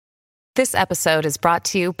This episode is brought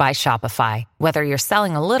to you by Shopify. Whether you're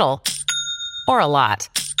selling a little or a lot,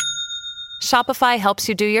 Shopify helps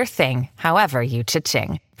you do your thing, however you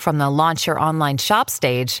cha-ching. From the launch your online shop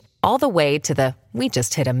stage, all the way to the we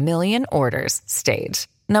just hit 1 million orders stage.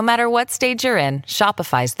 No matter what stage you're in,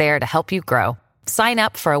 Shopify's there to help you grow. Sign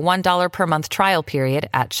up for a $1 per month trial period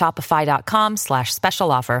at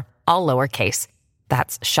shopify.com/special offer, all lowercase.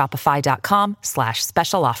 That's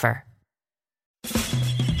shopify.com/special offer.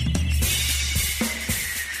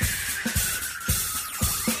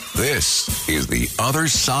 This is The Other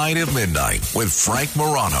Side of Midnight with Frank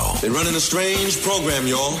Morano. They're running a strange program,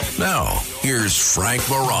 y'all. Now, here's Frank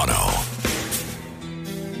Morano.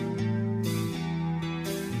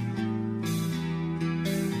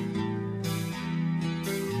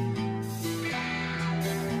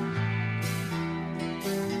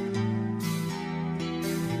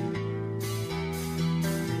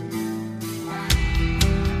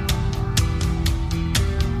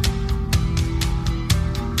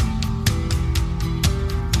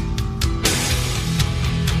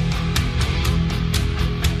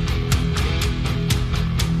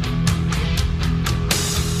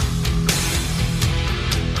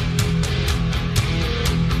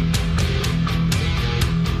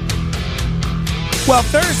 Well,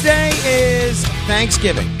 Thursday is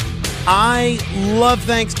Thanksgiving. I love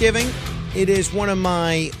Thanksgiving. It is one of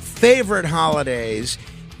my favorite holidays.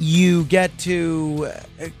 You get to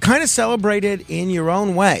kind of celebrate it in your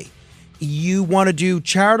own way. You want to do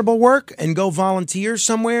charitable work and go volunteer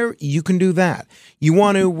somewhere, you can do that. You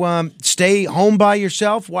want to stay home by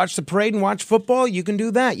yourself, watch the parade and watch football, you can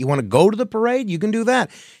do that. You want to go to the parade, you can do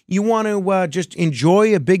that. You want to just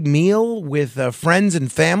enjoy a big meal with friends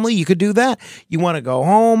and family, you could do that. You want to go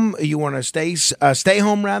home, you want to stay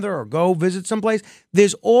home rather, or go visit someplace.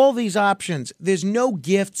 There's all these options. There's no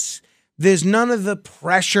gifts. There's none of the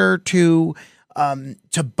pressure to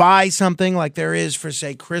buy something like there is for,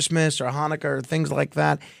 say, Christmas or Hanukkah or things like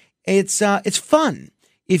that. It's fun.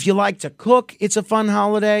 If you like to cook, it's a fun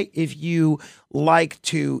holiday. If you like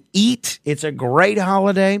to eat, it's a great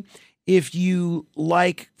holiday. If you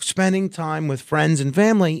like spending time with friends and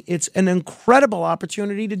family, it's an incredible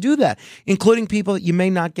opportunity to do that, including people that you may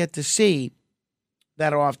not get to see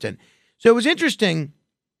that often. So it was interesting.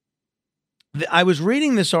 I was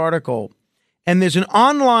reading this article, and there's an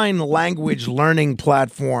online language learning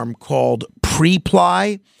platform called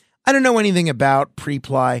Preply. I don't know anything about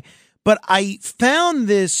Preply, but I found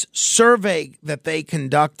this survey that they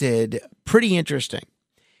conducted pretty interesting.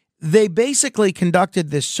 They basically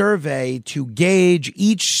conducted this survey to gauge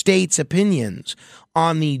each state's opinions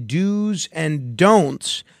on the do's and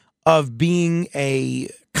don'ts of being a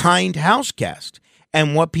kind house guest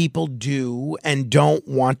and what people do and don't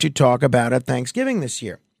want to talk about at Thanksgiving this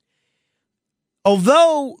year.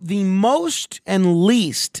 Although the most and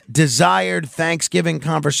least desired Thanksgiving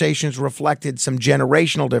conversations reflected some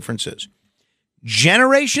generational differences,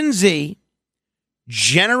 Generation Z,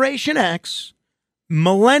 Generation X,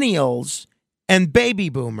 Millennials, and Baby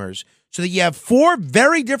Boomers, so that you have 4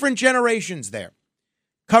 very different generations there,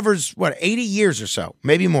 covers, 80 years or so,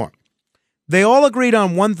 maybe more. They all agreed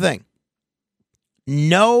on one thing: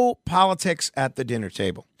 no politics at the dinner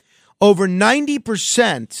table. Over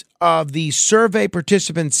 90% of the survey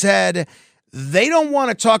participants said they don't want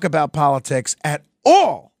to talk about politics at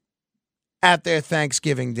all at their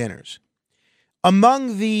Thanksgiving dinners.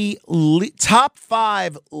 Among the top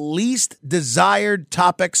 5 least desired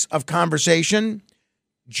topics of conversation: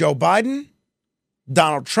 Joe Biden,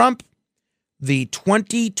 Donald Trump, the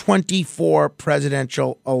 2024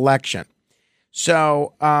 presidential election.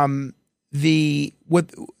 So,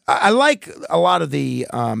 I like a lot of the,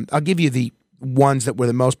 I'll give you the ones that were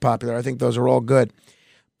the most popular. I think those are all good.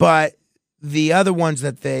 But the other ones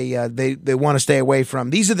that they want to stay away from,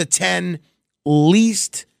 these are the 10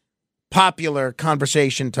 least popular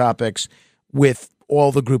conversation topics with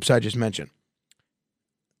all the groups I just mentioned.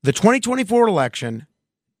 The 2024 election,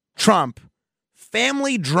 Trump,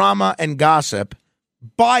 family drama and gossip,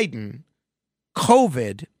 Biden,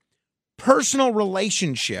 COVID, personal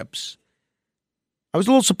relationships. I was a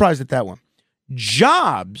little surprised at that one.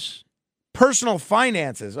 Jobs, personal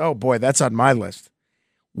finances. Oh, boy, that's on my list.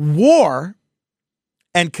 War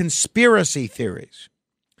and conspiracy theories.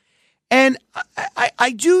 And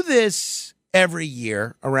I do this every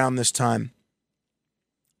year around this time.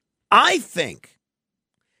 I think,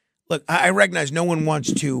 look, I recognize no one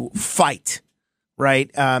wants to fight, right?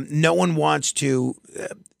 No one wants to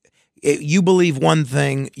You believe one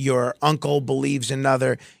thing, your uncle believes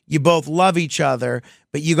another. You both love each other,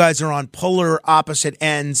 but you guys are on polar opposite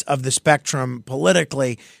ends of the spectrum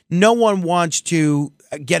politically. No one wants to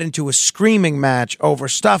get into a screaming match over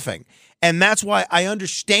stuffing. And that's why I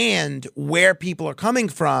understand where people are coming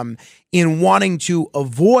from in wanting to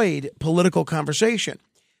avoid political conversation.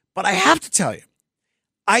 But I have to tell you,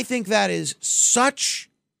 I think that is such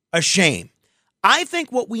a shame. I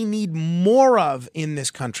think what we need more of in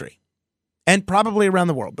this country, and probably around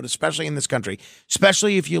the world, but especially in this country,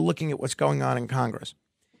 especially if you're looking at what's going on in Congress,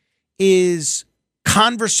 is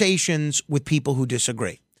conversations with people who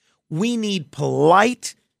disagree. We need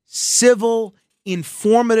polite, civil,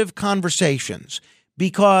 informative conversations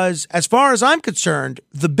because, as far as I'm concerned,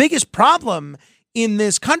 the biggest problem in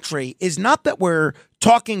this country is not that we're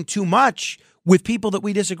talking too much with people that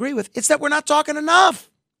we disagree with. It's that we're not talking enough.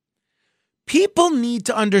 People need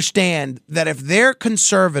to understand that if they're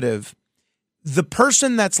conservative, the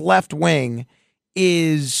person that's left wing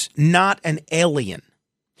is not an alien.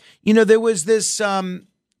 You know, there was this a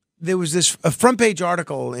front page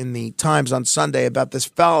article in the Times on Sunday about this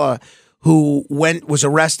fella who was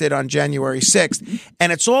arrested on January 6th.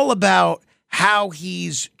 And it's all about how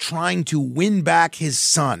he's trying to win back his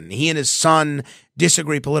son. He and his son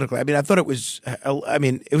disagree politically. I mean, I thought it was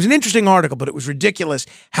an interesting article, but it was ridiculous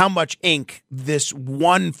how much ink this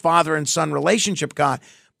one father and son relationship got.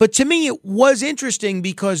 But to me, it was interesting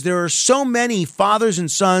because there are so many fathers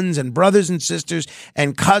and sons and brothers and sisters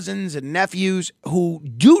and cousins and nephews who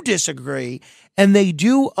do disagree, and they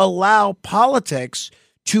do allow politics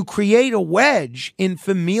to create a wedge in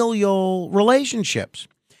familial relationships.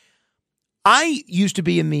 I used to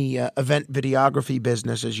be in the event videography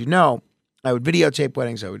business, as you know. I would videotape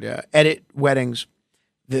weddings. I would edit weddings.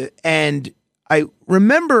 And I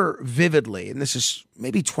remember vividly, and this is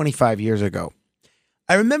maybe 25 years ago,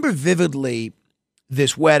 I remember vividly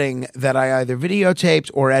this wedding that I either videotaped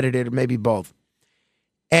or edited, or maybe both.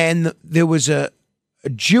 And there was a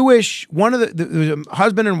Jewish, there was a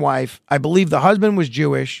husband and wife. I believe the husband was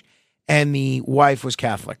Jewish and the wife was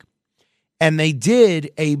Catholic. And they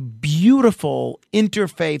did a beautiful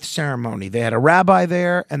interfaith ceremony. They had a rabbi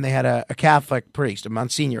there and they had a Catholic priest, a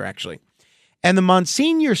Monsignor actually. And the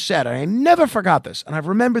Monsignor said, and I never forgot this, and I've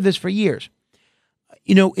remembered this for years,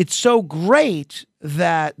 you know, it's so great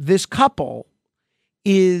that this couple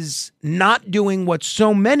is not doing what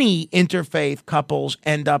so many interfaith couples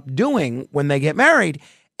end up doing when they get married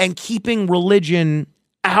and keeping religion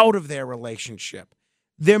out of their relationship.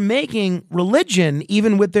 They're making religion,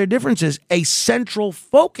 even with their differences, a central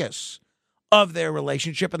focus of their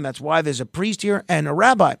relationship. And that's why there's a priest here and a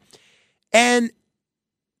rabbi. And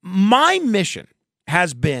my mission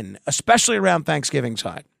has been, especially around Thanksgiving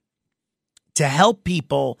time, to help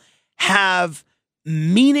people have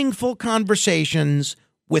meaningful conversations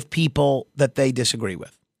with people that they disagree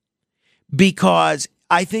with. Because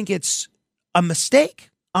I think it's a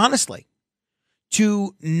mistake, honestly,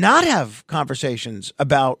 to not have conversations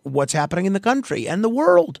about what's happening in the country and the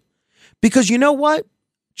world. Because you know what?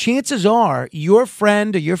 Chances are your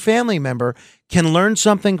friend or your family member can learn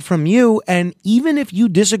something from you. And even if you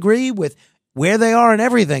disagree with where they are and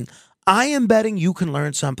everything, I am betting you can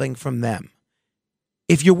learn something from them.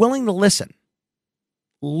 If you're willing to listen.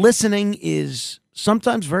 Listening is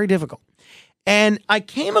sometimes very difficult. And I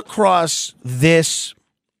came across this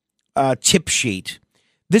tip sheet.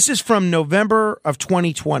 This is from November of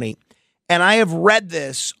 2020, and I have read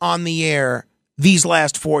this on the air these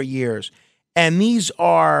last 4 years. And these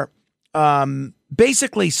are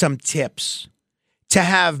basically some tips to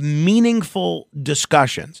have meaningful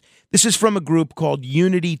discussions. This is from a group called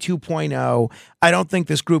Unity 2.0. I don't think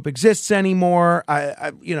this group exists anymore.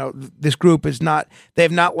 This group is not, they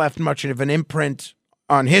have not left much of an imprint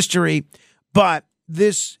on history, but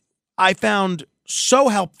this I found so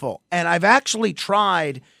helpful. And I've actually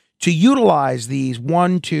tried to utilize these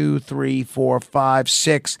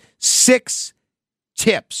 6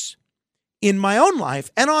 tips in my own life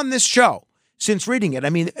and on this show since reading it. I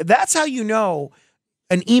mean, that's how you know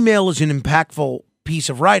an email is an impactful piece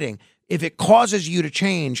of writing, if it causes you to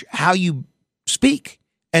change how you speak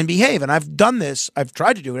and behave. And I've done this, I've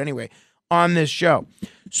tried to do it anyway, on this show.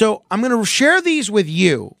 So I'm going to share these with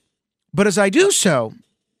you. But as I do so,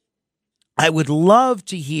 I would love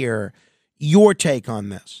to hear your take on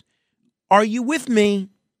this. Are you with me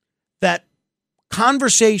that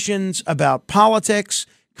conversations about politics,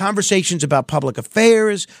 conversations about public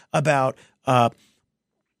affairs, about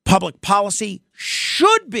public policy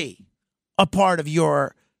should be a part of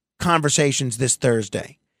your conversations this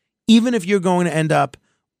Thursday, even if you're going to end up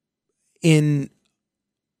in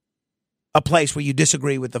a place where you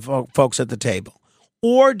disagree with the folks at the table?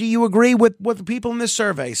 Or do you agree with what the people in this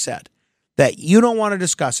survey said, that you don't want to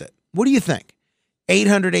discuss it? What do you think?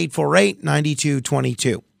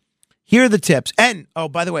 800-848-9222. Here are the tips. And, oh,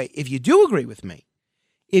 by the way, if you do agree with me,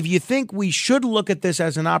 if you think we should look at this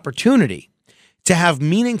as an opportunity to have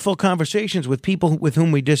meaningful conversations with people with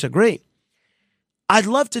whom we disagree, I'd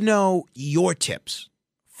love to know your tips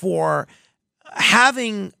for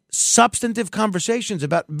having substantive conversations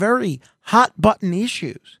about very hot-button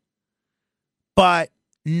issues, but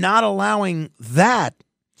not allowing that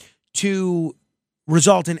to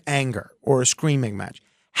result in anger or a screaming match.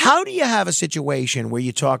 How do you have a situation where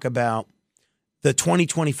you talk about the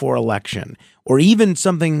 2024 election, or even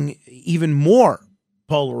something even more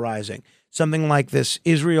polarizing, something like this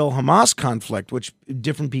Israel-Hamas conflict, which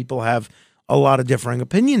different people have a lot of differing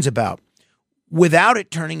opinions about, without it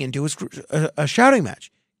turning into a shouting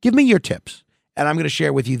match? Give me your tips, and I'm going to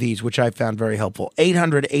share with you these, which I found very helpful.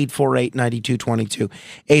 800-848-9222,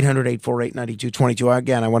 800-848-9222.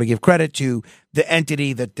 Again, I want to give credit to the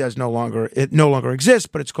entity that no longer exists,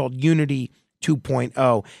 but it's called Unity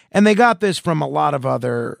 2.0. And they got this from a lot of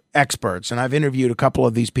other experts, and I've interviewed a couple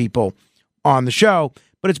of these people on the show,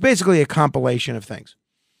 but it's basically a compilation of things.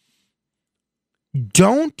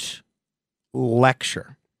 Don't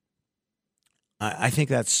lecture. I think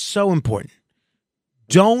that's so important.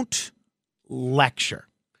 Don't lecture.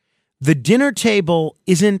 The dinner table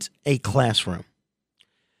isn't a classroom.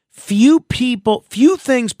 Few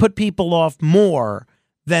things put people off more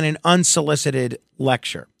than an unsolicited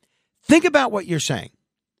lecture. Think about what you're saying.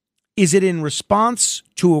 Is it in response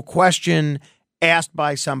to a question asked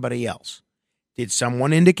by somebody else? Did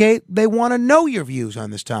someone indicate they want to know your views on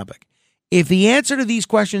this topic? If the answer to these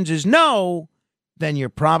questions is no, then you're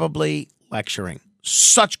probably lecturing.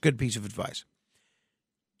 Such good piece of advice.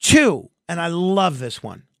 2, and I love this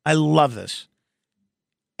one. I love this.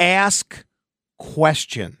 Ask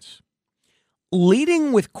questions.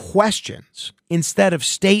 Leading with questions instead of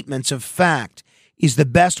statements of fact is the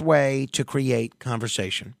best way to create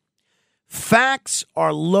conversation. Facts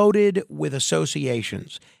are loaded with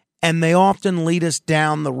associations, and they often lead us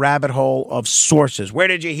down the rabbit hole of sources. Where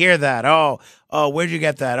did you hear that? Oh, where'd you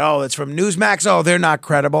get that? Oh, it's from Newsmax. Oh, they're not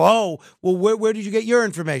credible. Oh, well, where did you get your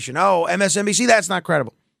information? Oh, MSNBC, that's not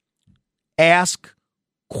credible. Ask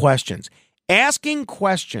questions. Asking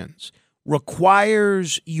questions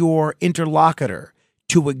requires your interlocutor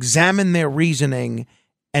to examine their reasoning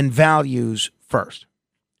and values first.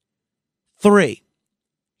 3,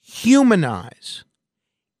 humanize.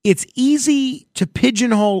 It's easy to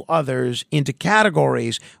pigeonhole others into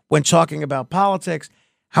categories when talking about politics.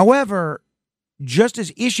 However, just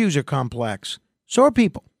as issues are complex, so are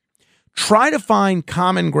people. Try to find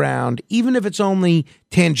common ground, even if it's only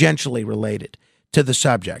tangentially related to the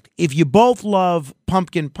subject. If you both love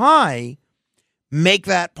pumpkin pie, make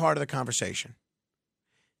that part of the conversation.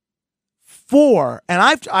 4, and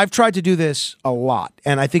I've tried to do this a lot,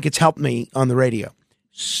 and I think it's helped me on the radio.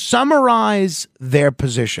 Summarize their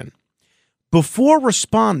position. Before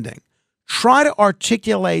responding, try to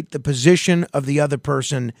articulate the position of the other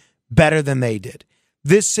person better than they did.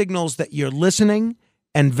 This signals that you're listening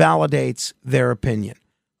and validates their opinion.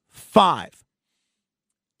 5,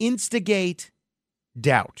 instigate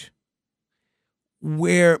doubt.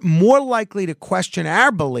 We're more likely to question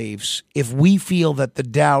our beliefs if we feel that the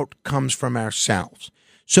doubt comes from ourselves.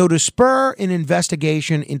 So to spur an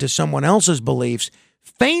investigation into someone else's beliefs,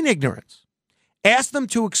 feign ignorance. Ask them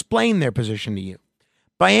to explain their position to you.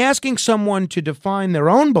 By asking someone to define their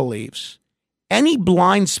own beliefs, any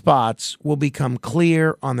blind spots will become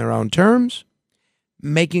clear on their own terms,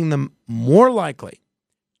 making them more likely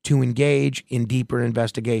to engage in deeper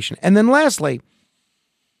investigation. And then lastly,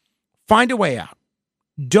 find a way out.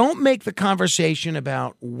 Don't make the conversation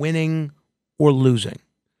about winning or losing.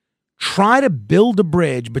 Try to build a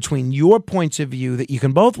bridge between your points of view that you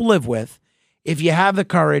can both live with. If you have the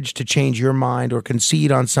courage to change your mind or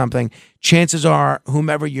concede on something, chances are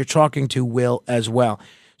whomever you're talking to will as well.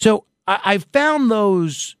 So I've found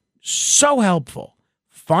those so helpful.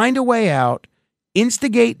 Find a way out,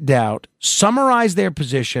 instigate doubt, summarize their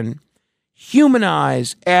position,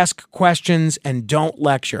 humanize, ask questions, and don't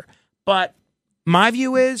lecture. But my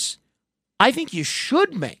view is, I think you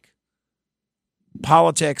should make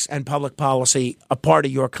politics and public policy a part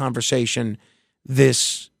of your conversation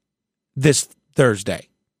this Thursday.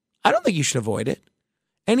 I don't think you should avoid it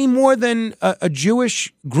any more than a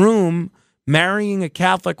Jewish groom marrying a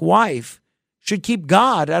Catholic wife should keep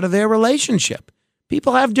God out of their relationship.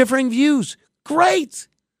 People have differing views. Great.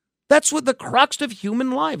 That's what the crux of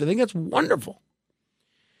human life. I think that's wonderful.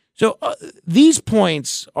 So these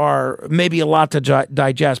points are maybe a lot to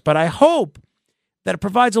digest, but I hope that it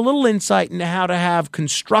provides a little insight into how to have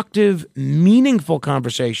constructive, meaningful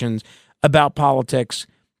conversations about politics,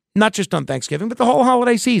 not just on Thanksgiving, but the whole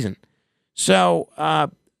holiday season. So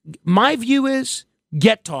my view is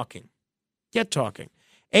get talking. Get talking.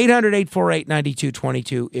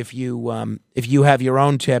 800-848-9222 if you have your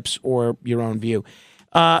own tips or your own view.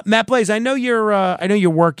 Matt Blaze, I know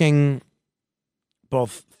you're working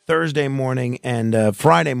both Thursday morning and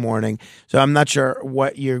Friday morning, so I'm not sure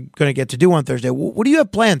what you're going to get to do on Thursday. What do you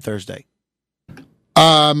have planned Thursday?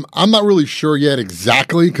 I'm not really sure yet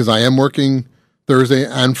exactly because I am working Thursday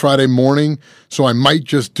and Friday morning, so I might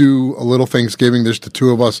just do a little Thanksgiving. There's the two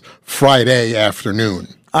of us Friday afternoon.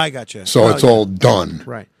 I got you. So it's all done.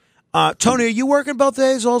 Right. Tony, are you working both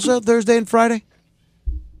days also, Thursday and Friday?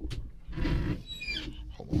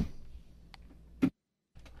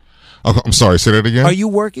 I'm sorry, say that again? Are you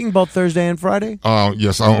working both Thursday and Friday?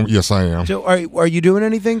 Yes, I am. So are you doing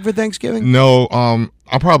anything for Thanksgiving? No,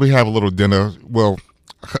 I'll probably have a little dinner. Well,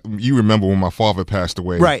 you remember when my father passed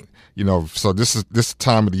away. Right. So this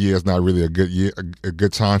time of the year is not really a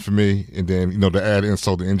good time for me. And then, to add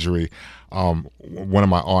insult to injury, one of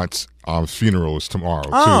my aunt's funeral is tomorrow,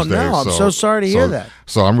 Tuesday. No, I'm so sorry to hear that.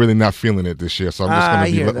 So I'm really not feeling it this year. So I'm just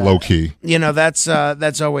going to be low key. That's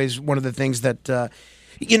always one of the things that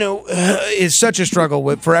is such a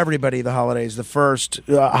struggle for everybody. The holidays, the first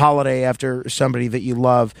holiday after somebody that you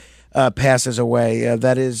love passes away,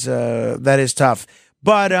 that is tough.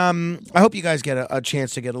 But I hope you guys get a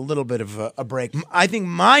chance to get a little bit of a break. I think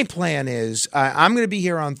my plan is I'm going to be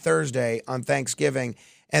here on Thursday on Thanksgiving,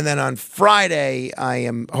 and then on Friday I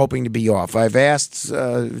am hoping to be off. I've asked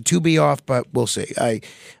to be off, but we'll see.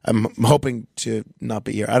 I'm hoping to not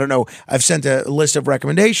be here. I don't know. I've sent a list of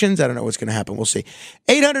recommendations. I don't know what's going to happen. We'll see.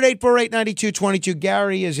 800-848-9222.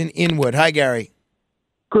 Gary is in Inwood. Hi, Gary.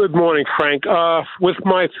 Good morning, Frank. With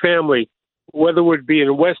my family, whether it would be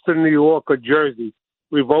in Western New York or Jersey,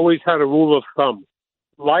 we've always had a rule of thumb: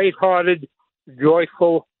 lighthearted,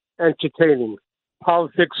 joyful, entertaining.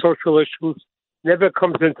 Politics, social issues never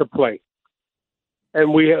comes into play, and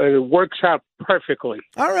it works out perfectly.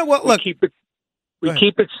 All right. Well, look, we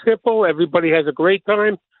keep it simple. Everybody has a great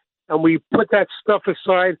time, and we put that stuff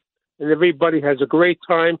aside, and everybody has a great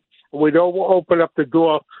time, and we don't open up the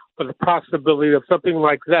door for the possibility of something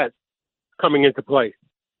like that coming into play.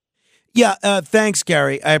 Yeah, thanks,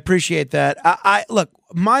 Gary. I appreciate that. I look,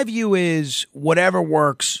 my view is whatever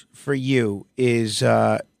works for you is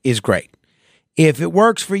great. If it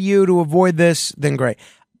works for you to avoid this, then great.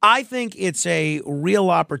 I think it's a real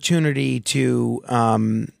opportunity to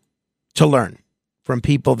learn from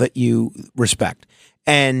people that you respect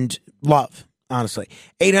and love, honestly.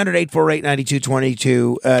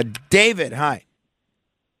 800-848-9222. David, hi.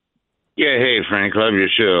 Yeah, hey, Frank, love your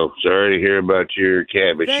show. Sorry to hear about your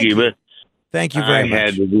cat, Bathsheba. Thank you very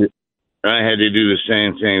much. I had to do the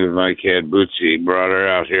same thing with my cat, Bootsy. Brought her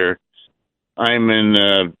out here. I'm in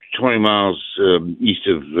 20 miles east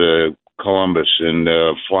of Columbus in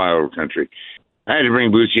flyover country. I had to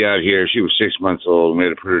bring Bootsy out here. She was 6 months old. We had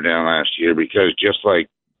to put her down last year because just like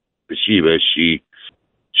Bathsheba, she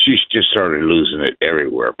just started losing it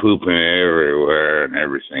everywhere, pooping everywhere and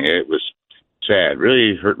everything. It was sad.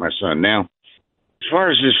 Really hurt my son. Now, as far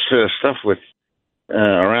as this stuff with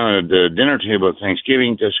around the dinner table at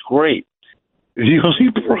Thanksgiving, that's great. The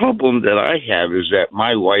only problem that I have is that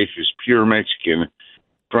my wife is pure Mexican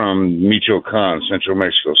from Michoacan, central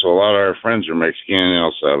Mexico. So a lot of our friends are Mexican,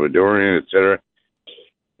 El Salvadorian, etc.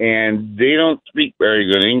 And they don't speak very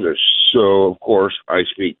good English. So, of course, I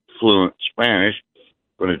speak fluent Spanish.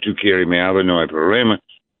 Con tu quieres me habla, no hay problema.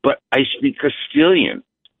 But I speak Castilian,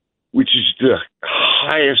 which is the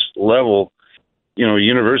highest level,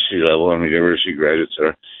 university level. I'm a university graduate,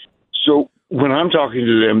 etc. So when I'm talking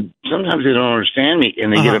to them, sometimes they don't understand me,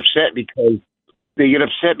 and they get upset because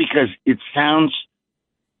it sounds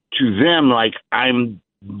to them like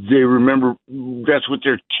they remember that's what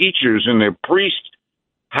their teachers and their priests,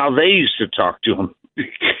 how they used to talk to them.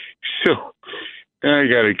 So I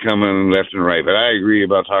got to come in left and right, but I agree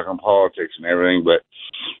about talking politics and everything. But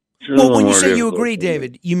well, when you say you agree,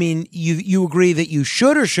 David, you mean you agree that you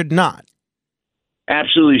should or should not?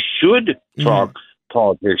 Absolutely should talk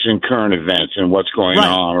politics and current events and what's going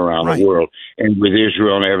on around the world and with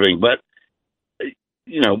Israel and everything. But,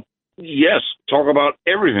 yes, talk about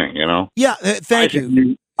everything, Yeah, thank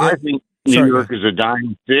you. I think New York is a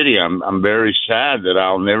dying city. I'm very sad that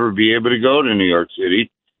I'll never be able to go to New York City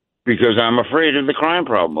because I'm afraid of the crime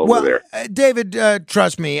problem over there. David,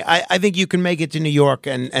 trust me, I think you can make it to New York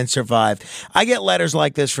and survive. I get letters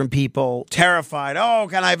like this from people terrified. Oh,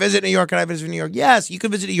 can I visit New York? Can I visit New York? Yes, you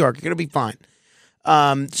can visit New York. You're going to be fine.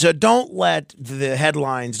 So don't let the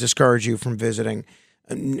headlines discourage you from visiting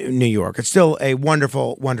New York. It's still a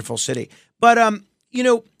wonderful, wonderful city. But, so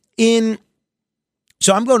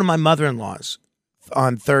I'm going to my mother-in-law's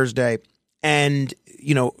on Thursday, and,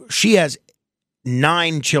 she has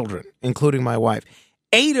 9 children, including my wife.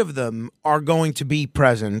 8 of them are going to be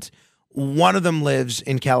present. One of them lives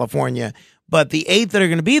in California. But the 8 that are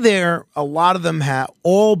going to be there, a lot of them have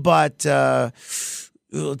all but, let's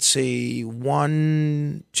see,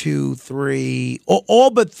 1, 2, 3, all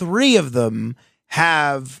but 3 of them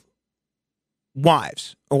have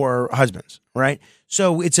wives or husbands, right?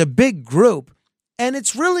 So it's a big group. And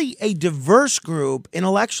it's really a diverse group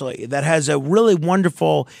intellectually that has a really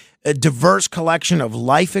wonderful, diverse collection of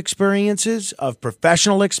life experiences, of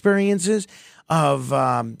professional experiences, of,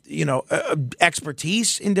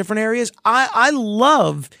 expertise in different areas. I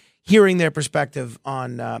love hearing their perspective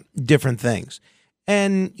on different things.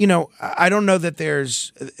 And, I don't know that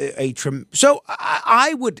there's so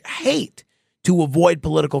I would hate to avoid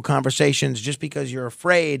political conversations just because you're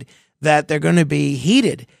afraid that they're going to be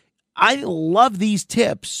heated. I love these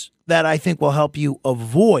tips that I think will help you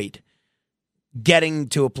avoid getting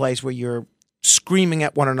to a place where you're screaming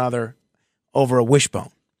at one another over a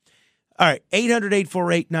wishbone. All right,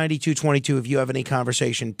 800-848-9222 if you have any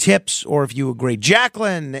conversation tips or if you agree.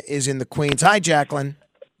 Jacqueline is in the Queens. Hi, Jacqueline.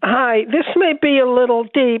 Hi, this may be a little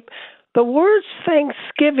deep. The word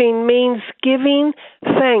Thanksgiving means giving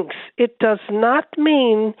thanks. It does not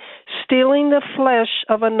mean stealing the flesh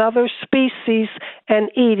of another species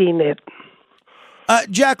and eating it.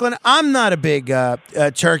 Jacqueline, I'm not a big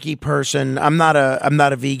turkey person. I'm not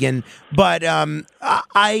a vegan, but I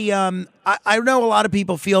know a lot of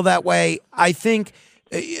people feel that way. I think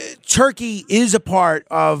turkey is a part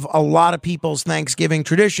of a lot of people's Thanksgiving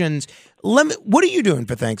traditions. What are you doing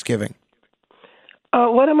for Thanksgiving?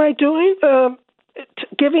 What am I doing?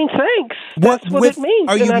 Giving thanks. That's what it means.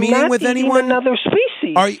 Are you and meeting I'm not with eating anyone? Another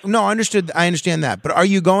species. No, I understand that. But are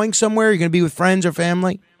you going somewhere? Are you going to be with friends or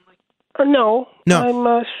family? No. No.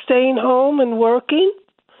 I'm staying home and working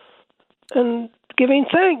and giving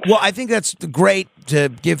thanks. Well, I think that's great to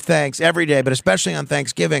give thanks every day, but especially on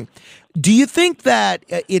Thanksgiving. Do you think that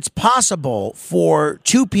it's possible for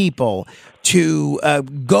 2 people to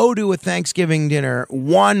go to a Thanksgiving dinner?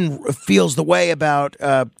 One feels the way about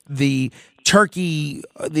the turkey,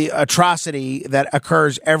 the atrocity that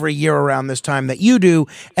occurs every year around this time that you do,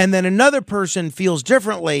 and then another person feels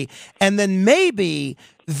differently, and then maybe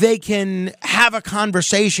they can have a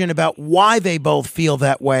conversation about why they both feel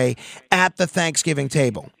that way at the Thanksgiving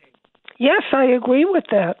table. Yes, I agree with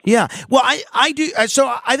that. Yeah. Well, I do.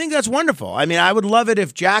 So I think that's wonderful. I mean, I would love it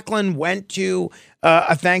if Jacqueline went to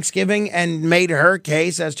a Thanksgiving and made her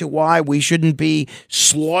case as to why we shouldn't be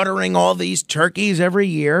slaughtering all these turkeys every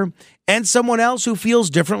year. And someone else who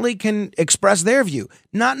feels differently can express their view,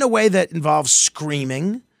 not in a way that involves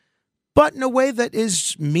screaming, but in a way that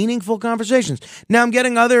is meaningful conversations. Now, I'm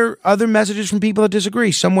getting other messages from people that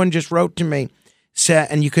disagree. Someone just wrote to me,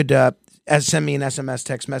 and you could send me an SMS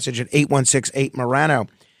text message at 816-8-MORANO.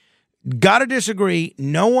 Gotta disagree.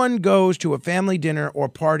 No one goes to a family dinner or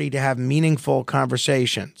party to have meaningful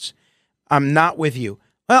conversations. I'm not with you.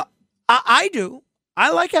 Well, I do.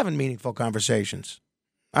 I like having meaningful conversations.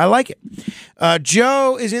 I like it.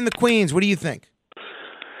 Joe is in the Queens. What do you think?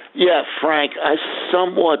 Yeah, Frank, I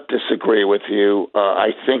somewhat disagree with you.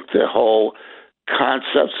 I think the whole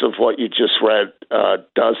concepts of what you just read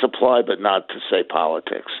does apply, but not to, say,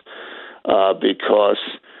 politics. Because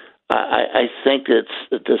I think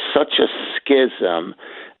there's such a schism,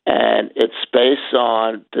 and it's based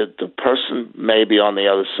on the person maybe on the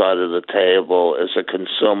other side of the table is a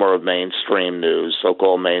consumer of mainstream news,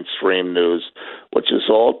 so-called mainstream news, which is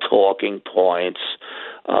all talking points.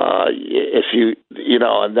 If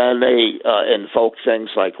and then they invoke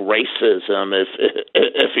things like racism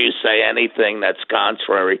if you say anything that's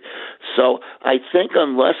contrary. So I think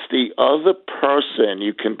unless the other person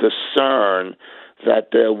you can discern that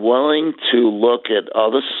they're willing to look at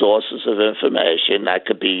other sources of information, that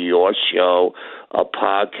could be your show, a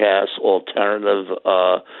podcast, alternative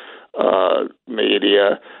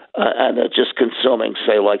media, and they're just consuming,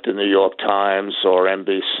 say, like the New York Times or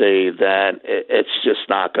NBC, then it's just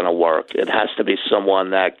not going to work. It has to be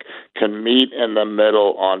someone that can meet in the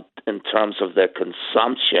middle in terms of their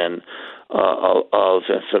consumption of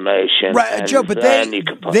information. Right, and Joe, but then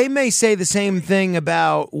they may say the same thing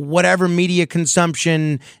about whatever media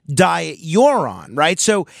consumption diet you're on, right?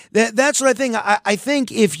 So that's what I think. I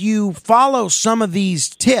think if you follow some of these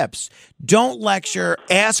tips, don't lecture,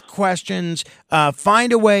 ask questions,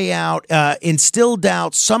 find a way out, instill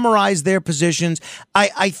doubt, summarize their positions.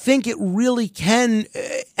 I think it really can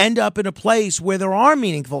end up in a place where there are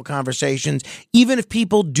meaningful conversations, even if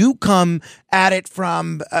people do come at it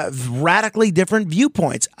from radically different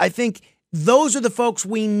viewpoints. I think those are the folks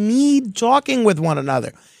we need talking with one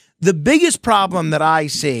another. The biggest problem that I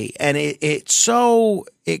see, and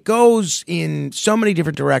it goes in so many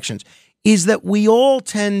different directions, is that we all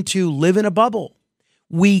tend to live in a bubble.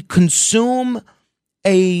 We consume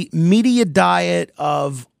a media diet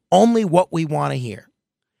of only what we want to hear.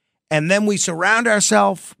 And then we surround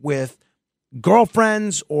ourselves with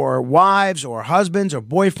girlfriends or wives or husbands or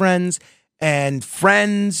boyfriends and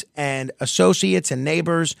friends and associates and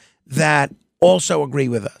neighbors that also agree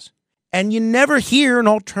with us. And you never hear an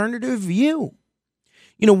alternative view.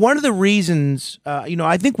 One of the reasons,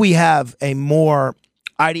 I think we have a more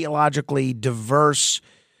ideologically diverse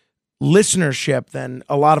listenership than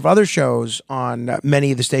a lot of other shows on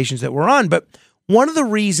many of the stations that we're on. But one of the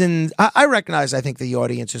reasons, I recognize, I think the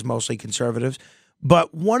audience is mostly conservatives,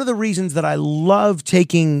 but one of the reasons that I love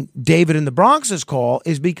taking David in the Bronx's call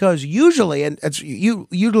is because usually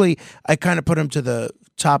I kind of put him to the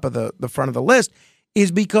top of the front of the list,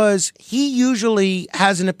 is because he usually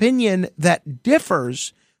has an opinion that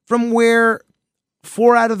differs from where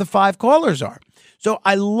 4 out of the 5 callers are. So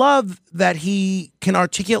I love that he can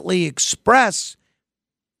articulately express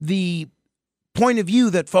the point of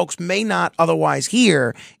view that folks may not otherwise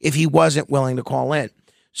hear if he wasn't willing to call in.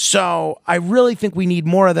 So I really think we need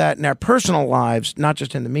more of that in our personal lives, not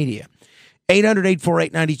just in the media.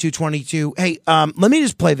 800-848-9222. Hey, let me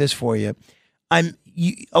just play this for you. A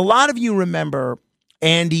lot of you remember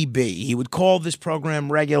Andy B. He would call this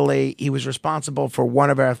program regularly. He was responsible for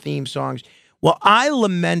one of our theme songs. Well, I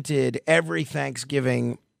lamented every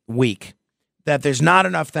Thanksgiving week that there's not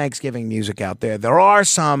enough Thanksgiving music out there. There are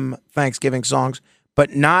some Thanksgiving songs,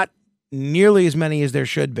 but not nearly as many as there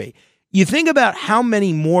should be. You think about how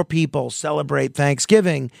many more people celebrate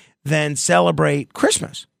Thanksgiving than celebrate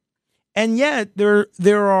Christmas. And yet there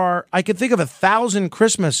are, I could think of 1,000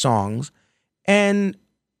 Christmas songs, and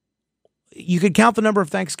you could count the number of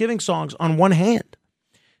Thanksgiving songs on one hand.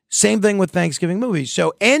 Same thing with Thanksgiving movies.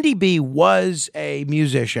 So Andy B. was a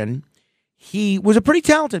musician. He was a pretty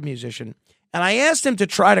talented musician. And I asked him to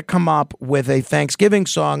try to come up with a Thanksgiving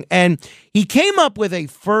song. And he came up with a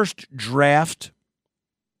first draft.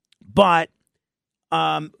 But,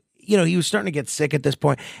 he was starting to get sick at this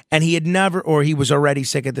point. And he was already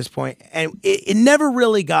sick at this point. And it never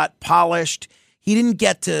really got polished. He didn't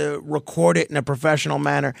get to record it in a professional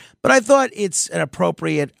manner, but I thought it's an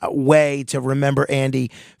appropriate way to remember Andy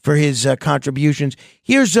for his contributions.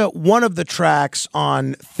 Here's one of the tracks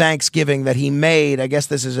on Thanksgiving that he made. I guess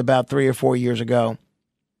this is about 3 or 4 years ago.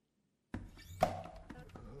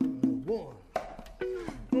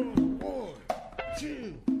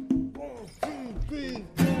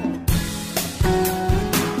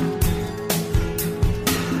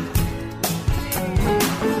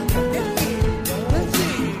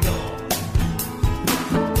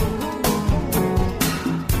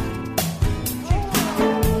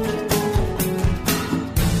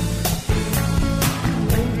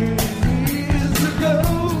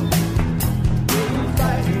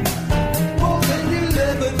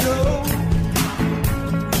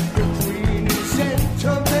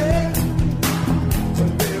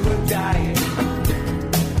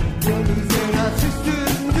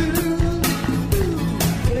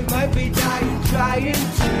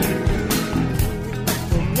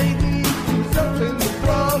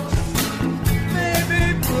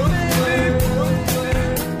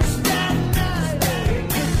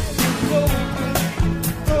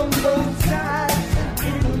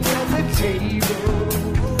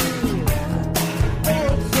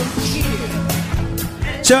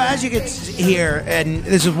 So as you can hear, and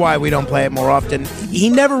this is why we don't play it more often, he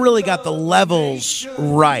never really got the levels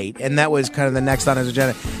right, and that was kind of the next on his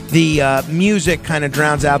agenda. The music kind of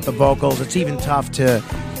drowns out the vocals. It's even tough to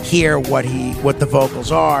hear what the vocals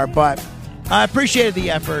are, but I appreciated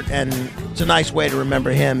the effort, and it's a nice way to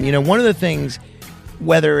remember him. You know, one of the things,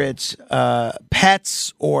 whether it's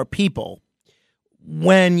pets or people,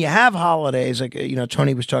 when you have holidays, like,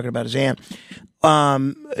 Tony was talking about his aunt,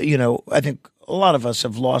 I think a lot of us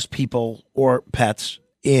have lost people or pets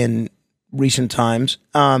in recent times.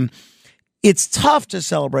 it's tough to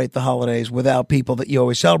celebrate the holidays without people that you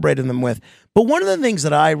always celebrated them with. But one of the things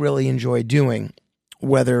that I really enjoy doing,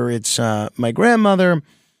 whether it's my grandmother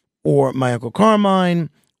or my Uncle Carmine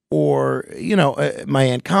or, my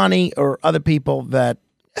Aunt Connie or other people that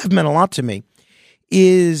have meant a lot to me,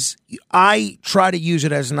 is I try to use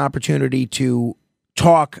it as an opportunity to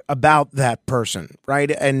talk about that person, right?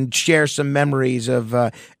 And share some memories of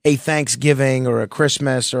a Thanksgiving or a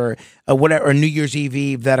Christmas or whatever, or New Year's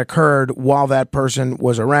Eve that occurred while that person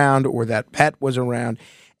was around or that pet was around.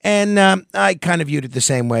 And I kind of viewed it the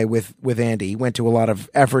same way with Andy. He went to a lot of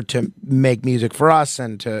effort to make music for us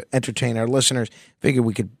and to entertain our listeners. Figured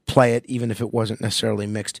we could play it even if it wasn't necessarily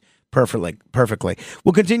mixed perfectly.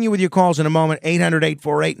 We'll continue with your calls in a moment.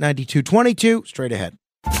 800-848-9222. Straight ahead.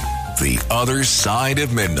 The Other Side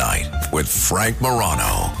of Midnight with Frank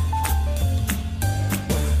Morano.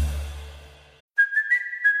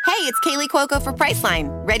 Hey, it's Kaylee Cuoco for Priceline.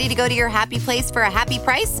 Ready to go to your happy place for a happy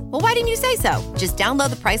price? Well, why didn't you say so? Just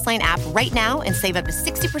download the Priceline app right now and save up to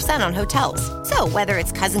 60% on hotels. So whether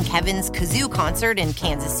it's Cousin Kevin's Kazoo Concert in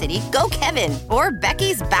Kansas City, go Kevin, or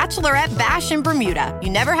Becky's Bachelorette Bash in Bermuda, you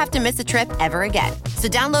never have to miss a trip ever again. So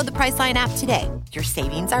download the Priceline app today. Your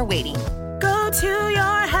savings are waiting. Go to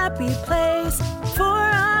your happy place for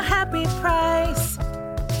a happy price.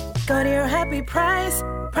 Go to your happy price,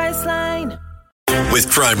 Priceline.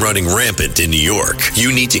 With crime running rampant in New York,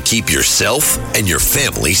 you need to keep yourself and your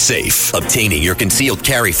family safe. Obtaining your concealed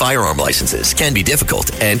carry firearm licenses can be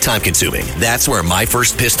difficult and time-consuming. That's where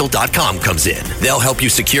MyFirstPistol.com comes in. They'll help you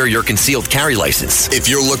secure your concealed carry license. If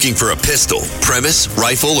you're looking for a pistol, premise,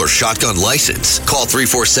 rifle, or shotgun license, call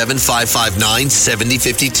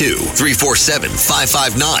 347-559-7052.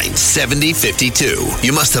 347-559-7052.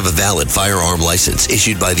 You must have a valid firearm license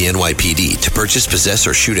issued by the NYPD to purchase, possess,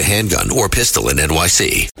 or shoot a handgun or pistol in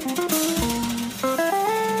NYC.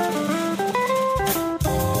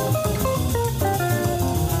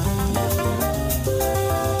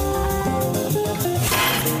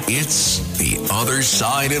 It's The Other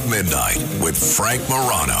Side of Midnight with Frank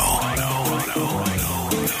Morano.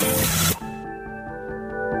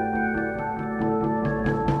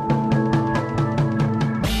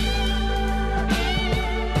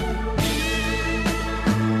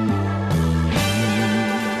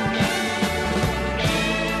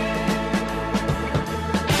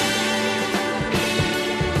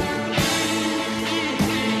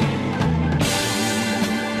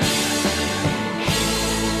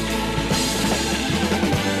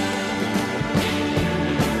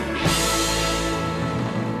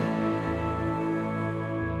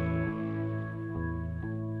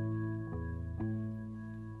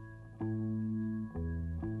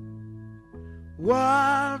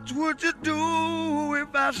 What would you do if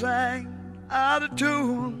I sang out of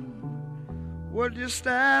tune? Would you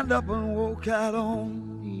stand up and walk out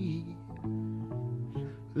on me?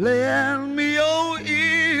 Lend me your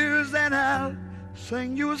ears and I'll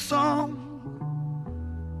sing you a song.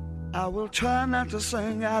 I will try not to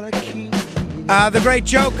sing out of key. The great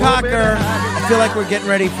Joe Cocker. I feel like we're getting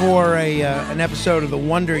ready for an episode of The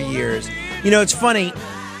Wonder Years. It's funny.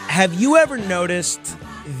 Have you ever noticed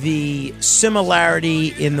the similarity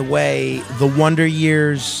in the way The Wonder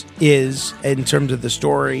Years is in terms of the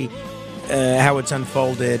story, how it's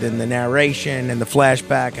unfolded, and the narration and the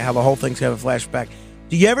flashback, how the whole thing's got a flashback?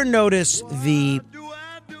 Do you ever notice the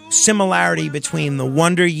similarity between The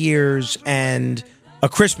Wonder Years and A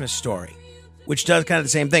Christmas Story, which does kind of the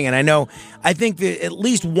same thing? And I think that at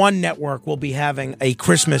least one network will be having A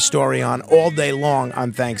Christmas Story on all day long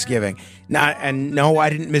on Thanksgiving. No, I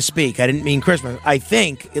didn't misspeak. I didn't mean Christmas. I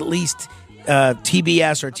think at least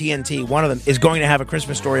TBS or TNT, one of them, is going to have A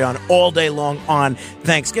Christmas Story on all day long on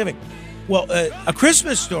Thanksgiving. Well, A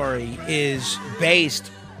Christmas Story is based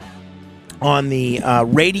on the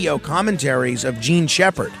radio commentaries of Gene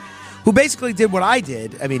Shepard, who basically did what I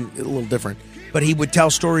did. I mean, a little different. But he would tell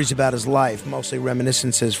stories about his life, mostly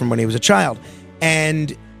reminiscences from when he was a child.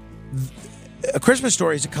 And A Christmas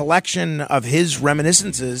Story is a collection of his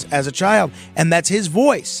reminiscences as a child, and that's his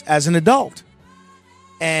voice as an adult.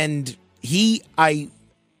 And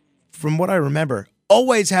from what I remember,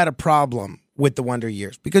 always had a problem with The Wonder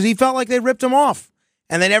Years because he felt like they ripped him off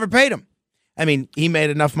and they never paid him. I mean, he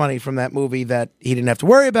made enough money from that movie that he didn't have to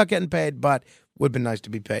worry about getting paid, but would have been nice to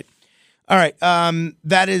be paid. All right,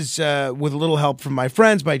 that is, with a little help from my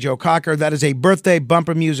friends, by Joe Cocker. That is a birthday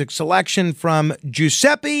bumper music selection from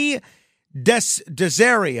Giuseppe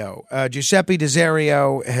Desario. Giuseppe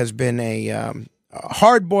Desario has been a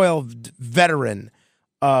hard-boiled veteran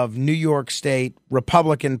of New York State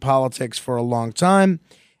Republican politics for a long time,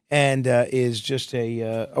 and is just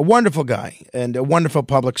a wonderful guy and a wonderful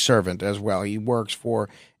public servant as well. He works for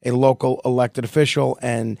a local elected official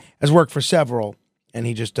and has worked for several, and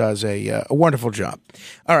he just does a wonderful job.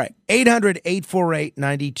 All right,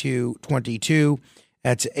 800-848-9222.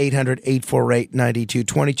 That's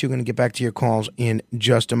 800-848-9222. Going to get back to your calls in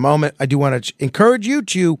just a moment. I do want to encourage you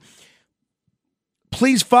to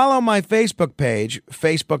please follow my Facebook page,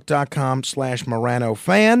 facebook.com/Morano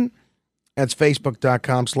fan. That's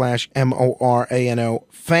facebook.com/MORANO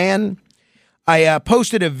fan. I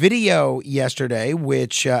posted a video yesterday,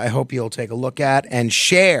 which I hope you'll take a look at and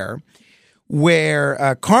share,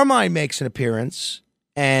 where Carmine makes an appearance,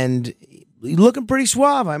 and he's looking pretty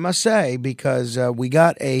suave, I must say, because we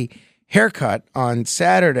got a haircut on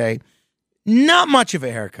Saturday. Not much of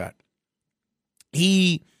a haircut.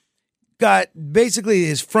 He got basically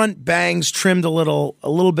his front bangs trimmed a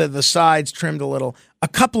little bit of the sides trimmed a little, a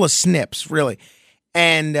couple of snips, really,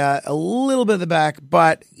 and a little bit of the back,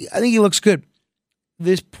 but I think he looks good.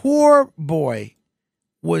 This poor boy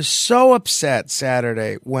was so upset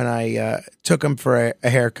Saturday when I took him for a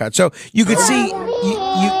haircut. So you could see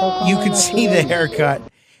you could see the haircut,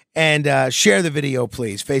 and share the video,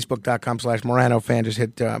 please. Facebook.com/Morano fan. Just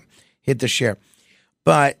hit the share.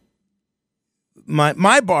 But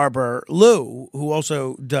my barber, Lou, who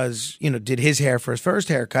also did his hair for his first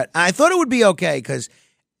haircut, I thought it would be okay because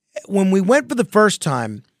when we went for the first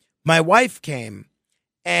time, my wife came,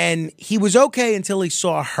 and he was okay until he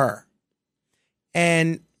saw her.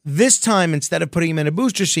 And this time, instead of putting him in a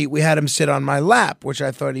booster seat, we had him sit on my lap, which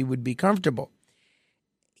I thought he would be comfortable.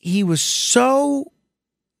 He was so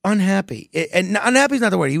unhappy. And unhappy is not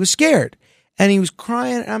the word. He was scared. And he was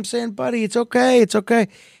crying. And I'm saying, buddy, it's okay. It's okay.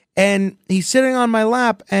 And he's sitting on my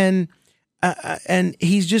lap, and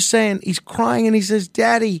he's just saying, he's crying, and he says,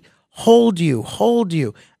 Daddy, hold you.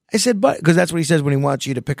 I said, but because that's what he says when he wants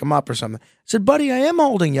you to pick him up or something. I said, buddy, I am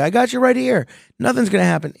holding you. I got you right here. Nothing's going to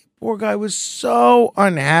happen. Poor guy was so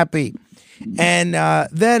unhappy. And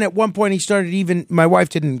then at one point he started my wife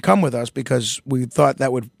didn't come with us because we thought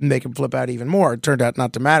that would make him flip out even more. It turned out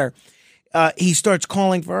not to matter. He starts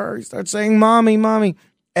calling for her. He starts saying, Mommy, Mommy.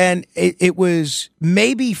 And it was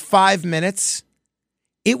maybe 5 minutes.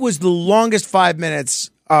 It was the longest 5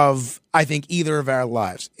 minutes of, I think, either of our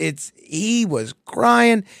lives. He was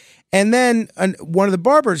crying. And then one of the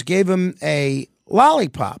barbers gave him a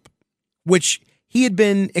lollipop, which he had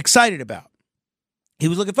been excited about. He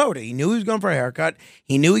was looking forward to it. He knew he was going for a haircut.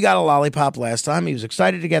 He knew he got a lollipop last time. He was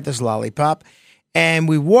excited to get this lollipop. And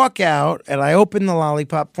we walk out, and I open the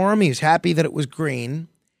lollipop for him. He was happy that it was green.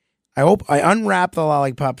 I unwrap the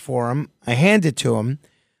lollipop for him. I hand it to him.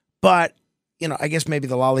 But, I guess maybe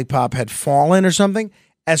the lollipop had fallen or something.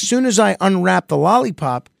 As soon as I unwrap the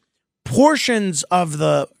lollipop, portions of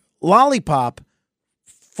the lollipop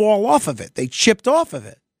fall off of it. They chipped off of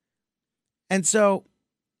it. And so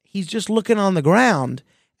he's just looking on the ground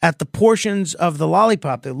at the portions of the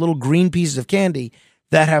lollipop, the little green pieces of candy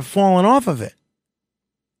that have fallen off of it.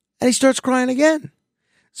 And he starts crying again.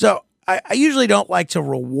 So I usually don't like to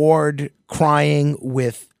reward crying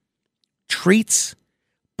with treats,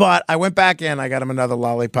 but I went back in, I got him another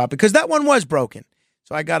lollipop because that one was broken.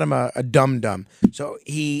 So I got him a dum-dum. So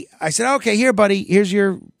I said, okay, here, buddy, here's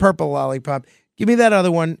your purple lollipop. Give me that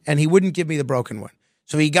other one. And he wouldn't give me the broken one.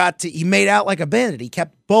 So he made out like a bandit. He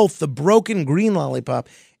kept both the broken green lollipop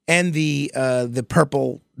and the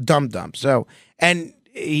purple dum-dum. So, and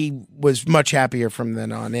he was much happier from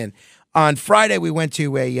then on in. On Friday, we went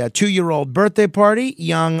to a 2-year-old birthday party,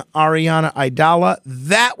 young Ariana Idala.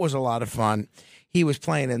 That was a lot of fun. He was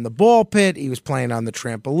playing in the ball pit. He was playing on the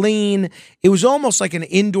trampoline. It was almost like an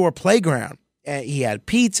indoor playground. He had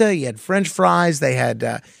pizza. He had French fries. They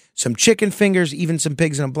had some chicken fingers, even some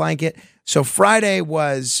pigs in a blanket. So Friday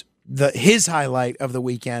was his highlight of the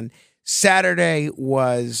weekend. Saturday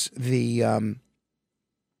was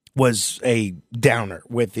a downer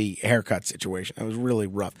with the haircut situation. It was really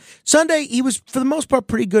rough. Sunday, he was, for the most part,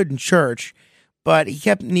 pretty good in church, but he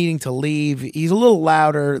kept needing to leave. He's a little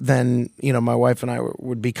louder than, my wife and I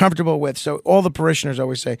would be comfortable with. So all the parishioners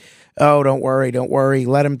always say, oh, don't worry.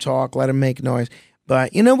 Let him talk. Let him make noise.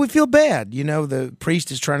 But, we feel bad. The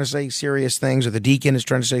priest is trying to say serious things, or the deacon is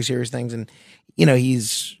trying to say serious things, and,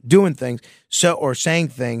 he's doing things or saying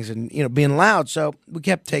things and, being loud. So we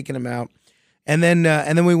kept taking him out. And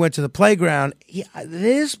then we went to the playground.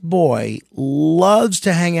 This boy loves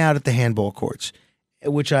to hang out at the handball courts,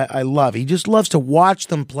 which I love. He just loves to watch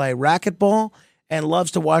them play racquetball and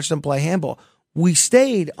loves to watch them play handball. We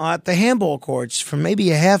stayed at the handball courts for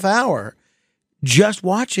maybe a half hour just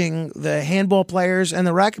watching the handball players and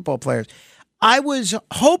the racquetball players. I was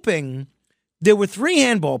hoping there were 3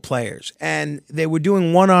 handball players, and they were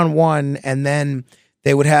doing one-on-one, and then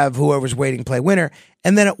they would have whoever's waiting play winner.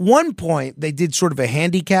 And then at one point, they did sort of a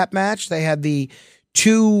handicap match. They had the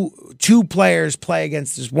two players play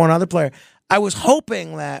against this one other player. I was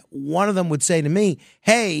hoping that one of them would say to me,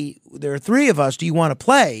 hey, there are 3 of us. Do you want to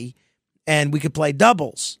play? And we could play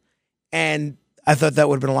doubles. And I thought that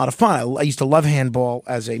would have been a lot of fun. I used to love handball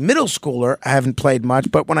as a middle schooler. I haven't played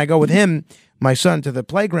much, but when I go with him, my son, to the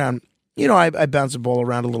playground, I bounce the ball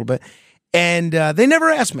around a little bit. And they never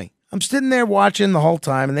asked me. I'm sitting there watching the whole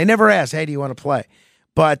time, and they never asked, hey, do you want to play?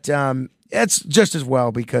 But it's just as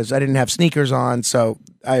well because I didn't have sneakers on, so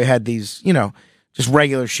I had these, just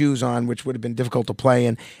regular shoes on, which would have been difficult to play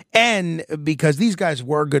in. And because these guys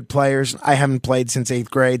were good players, I haven't played since 8th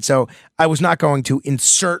grade, so I was not going to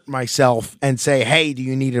insert myself and say, hey, do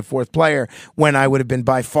you need a 4th player, when I would have been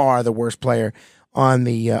by far the worst player on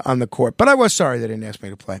the court. But I was sorry they didn't ask me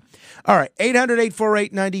to play. All right,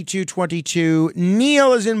 800-848-9222.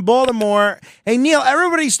 Neil is in Baltimore. Hey, Neil,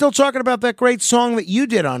 everybody's still talking about that great song that you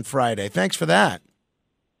did on Friday. Thanks for that.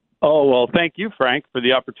 Oh, well, thank you, Frank, for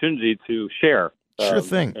the opportunity to share. Sure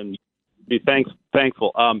thing. And be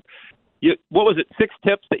thankful. What was it, 6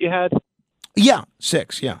 tips that you had? Yeah,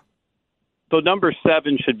 6, yeah. So number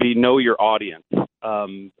 7 should be know your audience.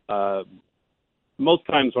 Most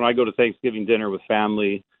times when I go to Thanksgiving dinner with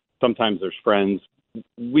family, sometimes there's friends,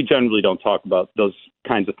 we generally don't talk about those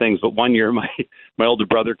kinds of things. But one year my older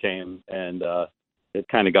brother came, and it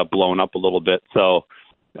kind of got blown up a little bit. So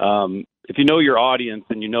if you know your audience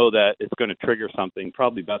and you know that it's going to trigger something,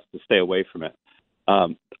 probably best to stay away from it.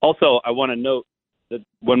 Also, I want to note that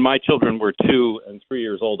when my children were 2 and 3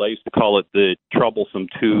 years old, I used to call it the troublesome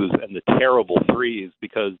 2s and the terrible 3s,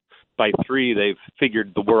 because by 3 they've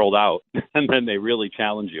figured the world out, and then they really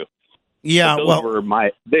challenge you. Yeah, those were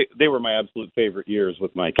they were my absolute favorite years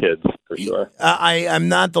with my kids, for sure. I'm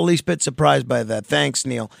not the least bit surprised by that. Thanks,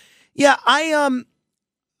 Neil. Yeah, I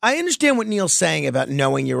understand what Neil's saying about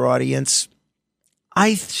knowing your audience.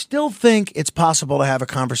 I still think it's possible to have a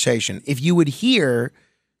conversation if you adhere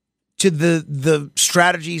to the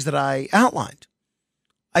strategies that I outlined.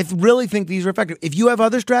 I really think these are effective. If you have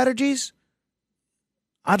other strategies,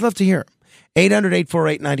 I'd love to hear them.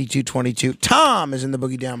 800-848-9222. Tom is in the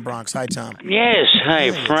Boogie Down Bronx. Hi, Tom. Yes.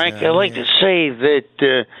 Hi, Frank. I'd like to say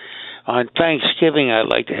that on Thanksgiving, I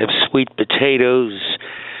like to have sweet potatoes.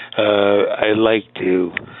 I like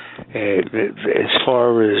to, as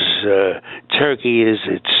far as turkey is,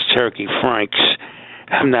 it's turkey franks.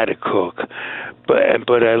 I'm not a cook,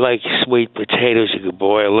 but I like sweet potatoes. You can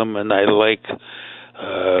boil them, and I like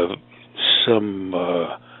some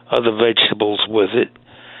other vegetables with it.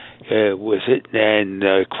 And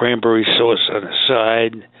cranberry sauce on the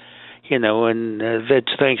side, and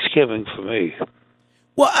that's Thanksgiving for me.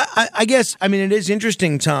 Well, I guess, it is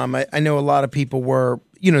interesting, Tom. I know a lot of people were,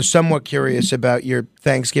 somewhat curious about your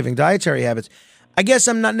Thanksgiving dietary habits. I guess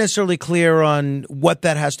I'm not necessarily clear on what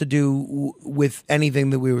that has to do with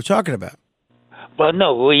anything that we were talking about. Well,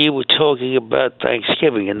 no, you were talking about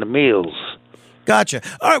Thanksgiving and the meals. Gotcha.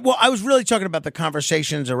 All right. Well, I was really talking about the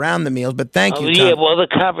conversations around the meals, but thank you, Tom. Yeah, well, the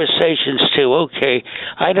conversations too. Okay.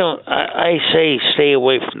 I say stay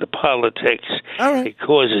away from the politics. All right. It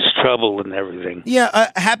causes trouble and everything. Yeah.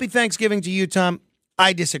 Happy Thanksgiving to you, Tom.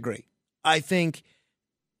 I disagree. I think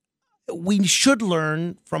we should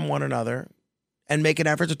learn from one another and make an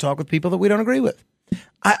effort to talk with people that we don't agree with.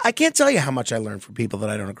 I can't tell you how much I learned from people that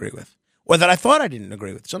I don't agree with, or that I thought I didn't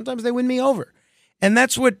agree with. Sometimes they win me over. And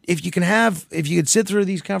that's what, if you could sit through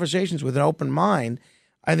these conversations with an open mind,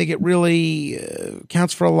 I think it really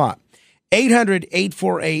counts for a lot.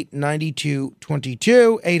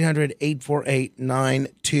 800-848-9222,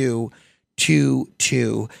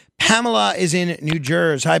 800-848-9222. Pamela is in New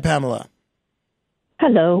Jersey. Hi, Pamela.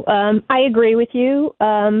 Hello. I agree with you.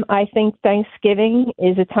 I think Thanksgiving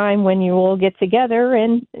is a time when you all get together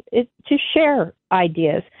and to share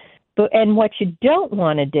ideas. And what you don't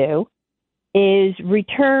want to do is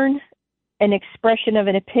return an expression of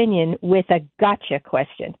an opinion with a gotcha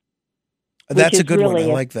question. That's a good one. I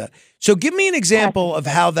like that. So give me an example of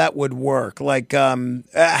how that would work. Like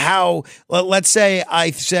how, let's say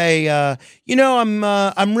I say, I'm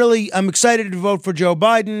excited to vote for Joe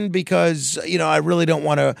Biden because, I really don't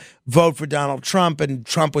want to vote for Donald Trump, and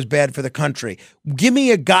Trump was bad for the country. Give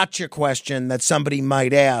me a gotcha question that somebody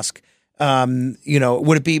might ask.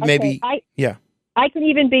 Would it be maybe? Yeah. I can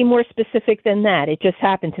even be more specific than that. It just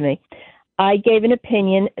happened to me. I gave an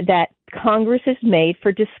opinion that Congress is made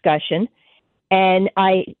for discussion, and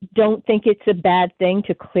I don't think it's a bad thing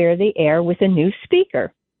to clear the air with a new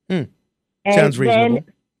speaker. Sounds reasonable.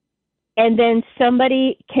 And then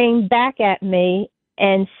somebody came back at me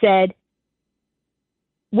and said,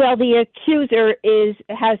 well, the accuser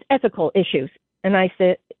has ethical issues. And I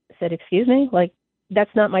said, excuse me? Like,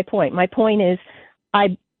 that's not my point. My point is,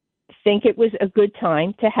 I think it was a good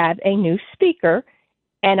time to have a new speaker,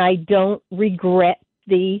 and I don't regret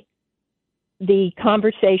the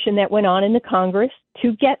conversation that went on in the Congress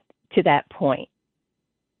to get to that point.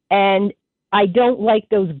 And I don't like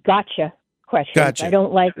those gotcha questions. Gotcha. I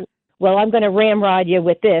don't like, well, I'm going to ramrod you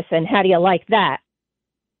with this, and how do you like that?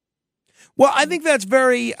 Well, I think that's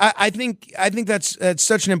I think that's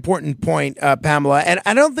such an important point, Pamela. And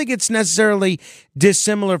I don't think it's necessarily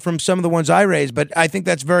dissimilar from some of the ones I raised, but I think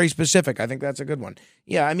that's very specific. I think that's a good one.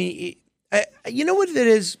 Yeah, I mean, you know what it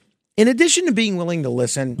is? In addition to being willing to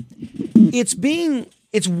listen,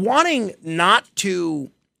 it's wanting not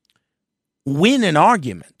to win an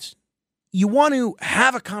argument. You want to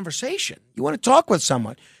have a conversation. You want to talk with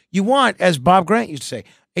someone. You want, as Bob Grant used to say,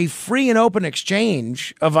 a free and open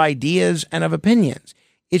exchange of ideas and of opinions.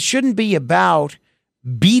 It shouldn't be about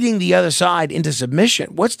beating the other side into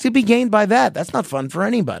submission. What's to be gained by that? That's not fun for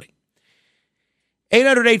anybody.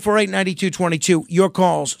 800-848-9222. Your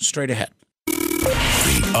calls straight ahead.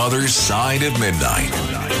 The Other Side of Midnight.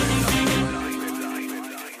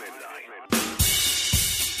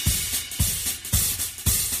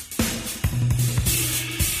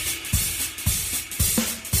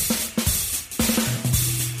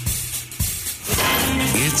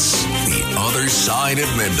 It's The Other Side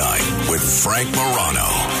of Midnight with Frank Morano.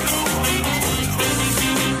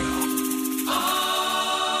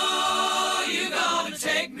 Oh, you gonna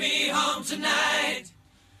take me home tonight?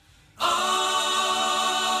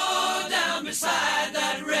 Oh, down beside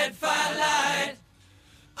that red firelight.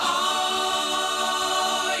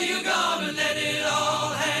 Oh, you gonna let it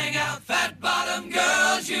all hang out? Fat bottom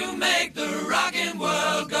girls, you make the rockin'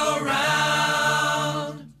 world go round.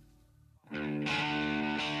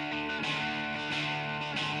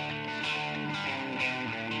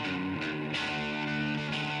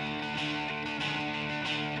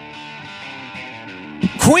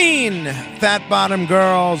 Queen, Fat Bottom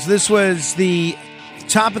Girls. This was the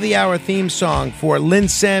top of the hour theme song for Lynn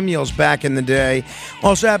Samuels back in the day.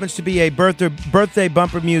 Also happens to be a birthday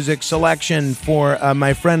bumper music selection for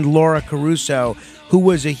my friend Laura Caruso, who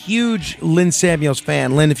was a huge Lynn Samuels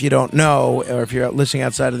fan. Lynn, if you don't know, or if you're listening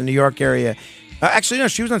outside of the New York area, actually, no,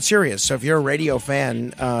 she was on Sirius. So if you're a radio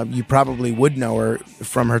fan, you probably would know her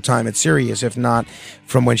from her time at Sirius, if not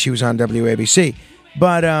from when she was on WABC.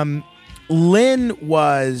 But Lynn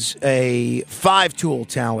was a five-tool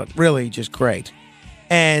talent, really just great.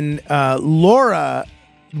 And Laura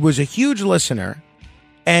was a huge listener,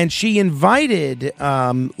 and she invited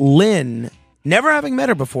Lynn, never having met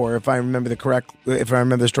her before, if I remember the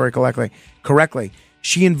story correctly.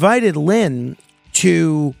 She invited Lynn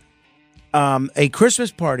to a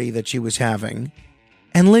Christmas party that she was having,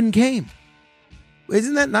 and Lynn came.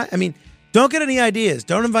 Isn't that nice? I mean, don't get any ideas.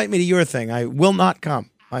 Don't invite me to your thing. I will not come.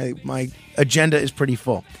 My agenda is pretty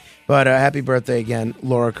full. But happy birthday again,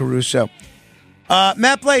 Laura Caruso.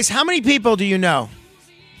 Matt Blaze, how many people do you know?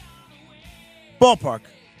 Ballpark.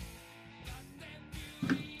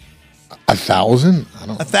 1,000? I don't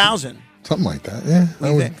know. 1,000. Something like that, yeah.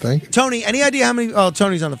 I would think. Tony, any idea how many? Oh,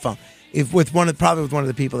 Tony's on the phone. Probably with one of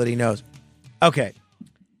the people that he knows. Okay.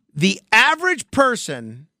 The average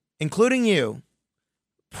person, including you,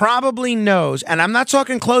 probably knows, and I'm not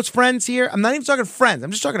talking close friends here. I'm not even talking friends.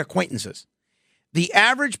 I'm just talking acquaintances. The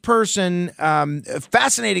average person, a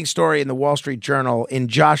fascinating story in the Wall Street Journal in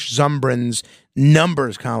Josh Zumbrin's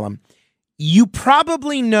numbers column. You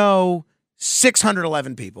probably know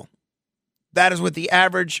 611 people. That is what the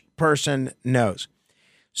average person knows.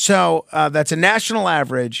 So that's a national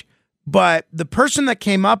average. But the person that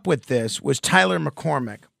came up with this was Tyler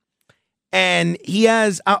McCormick. And he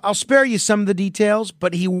has, I'll spare you some of the details,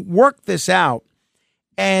 but he worked this out.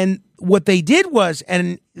 And what they did was,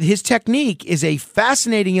 and his technique is a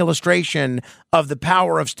fascinating illustration of the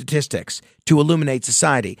power of statistics to illuminate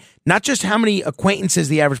society. Not just how many acquaintances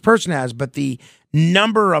the average person has, but the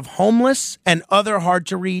number of homeless and other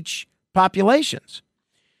hard-to-reach populations.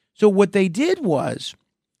 So what they did was,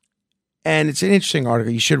 and it's an interesting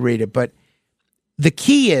article, you should read it, but the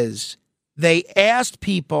key is they asked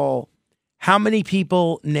people, how many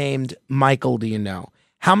people named Michael do you know?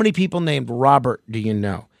 How many people named Robert do you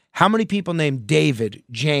know? How many people named David,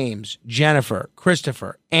 James, Jennifer,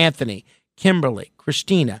 Christopher, Anthony, Kimberly,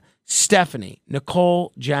 Christina, Stephanie,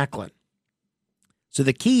 Nicole, Jacqueline? So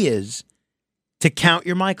the key is to count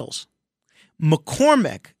your Michaels.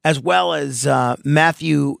 McCormick, as well as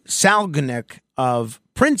Matthew Salganik of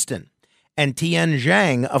Princeton, and Tian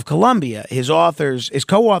Zhang of Columbia, his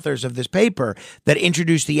co-authors of this paper that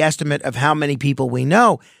introduced the estimate of how many people we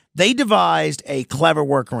know, they devised a clever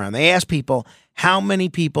workaround. They asked people how many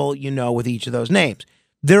people you know with each of those names.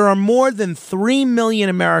 There are more than 3 million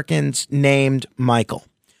Americans named Michael.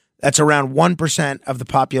 That's around 1% of the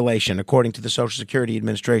population, according to the Social Security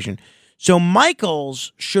Administration. So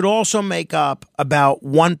Michaels should also make up about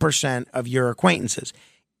 1% of your acquaintances.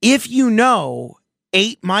 If you know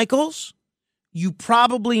 8 Michaels, you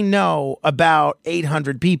probably know about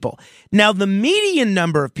 800 people. Now, the median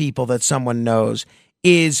number of people that someone knows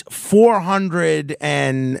is 400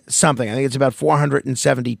 and something. I think it's about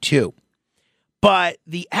 472. But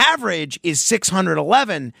the average is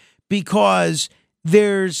 611 because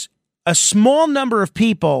there's a small number of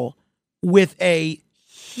people with a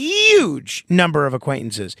huge number of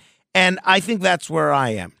acquaintances. And I think that's where I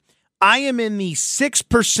am. I am in the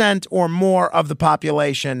 6% or more of the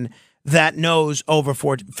population that knows over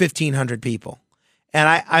 1,500 people.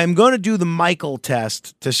 And I'm going to do the Michael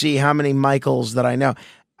test to see how many Michaels that I know.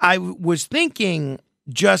 I was thinking,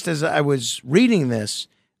 just as I was reading this,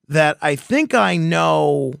 that I think I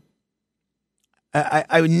know,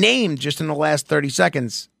 I named just in the last 30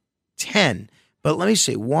 seconds, 10. But let me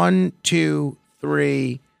see. 1, 2,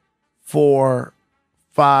 3, 4,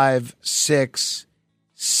 5, 6,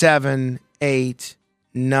 7, 8,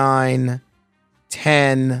 9,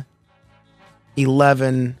 10,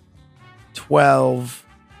 11, 12,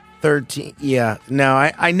 13. Yeah. No,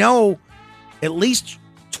 I know at least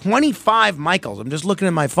 25 Michaels. I'm just looking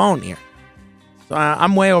at my phone here. So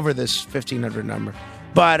I'm way over this 1,500 number.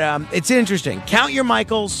 But it's interesting. Count your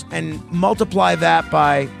Michaels and multiply that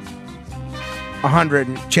by 100.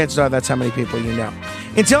 And chances are that's how many people you know.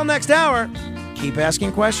 Until next hour, keep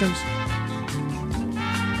asking questions.